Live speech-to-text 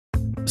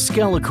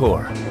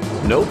SkeleCore.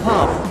 No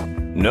pop,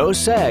 no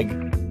sag,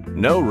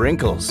 no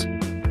wrinkles.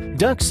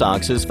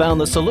 DuctSox has found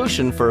the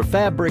solution for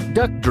fabric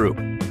duct droop.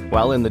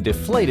 While in the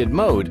deflated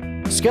mode,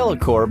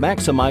 SkeleCore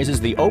maximizes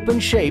the open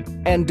shape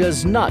and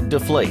does not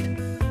deflate.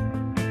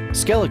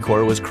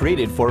 SkeleCore was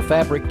created for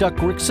fabric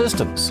ductwork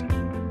systems.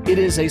 It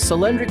is a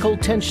cylindrical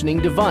tensioning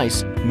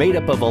device made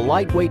up of a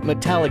lightweight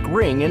metallic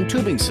ring and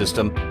tubing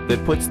system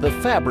that puts the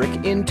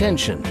fabric in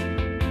tension.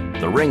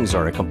 The rings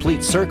are a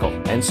complete circle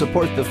and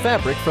support the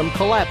fabric from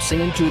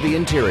collapsing into the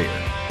interior.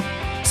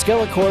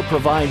 SkeleCore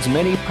provides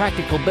many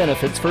practical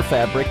benefits for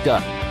fabric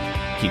duct.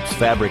 Keeps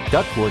fabric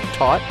ductwork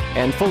taut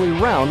and fully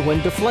round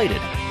when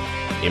deflated.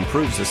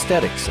 Improves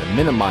aesthetics and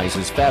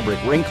minimizes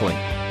fabric wrinkling.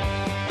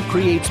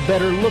 Creates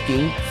better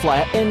looking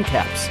flat end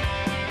caps.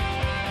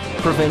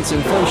 Prevents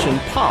inflation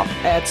pop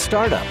at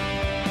startup.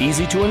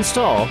 Easy to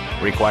install,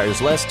 requires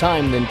less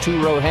time than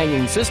two-row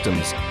hanging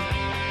systems.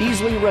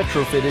 Easily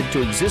retrofitted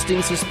to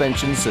existing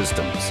suspension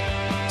systems.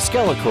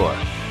 SkeleCore.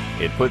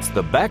 It puts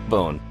the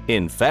backbone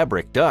in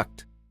fabric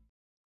duct.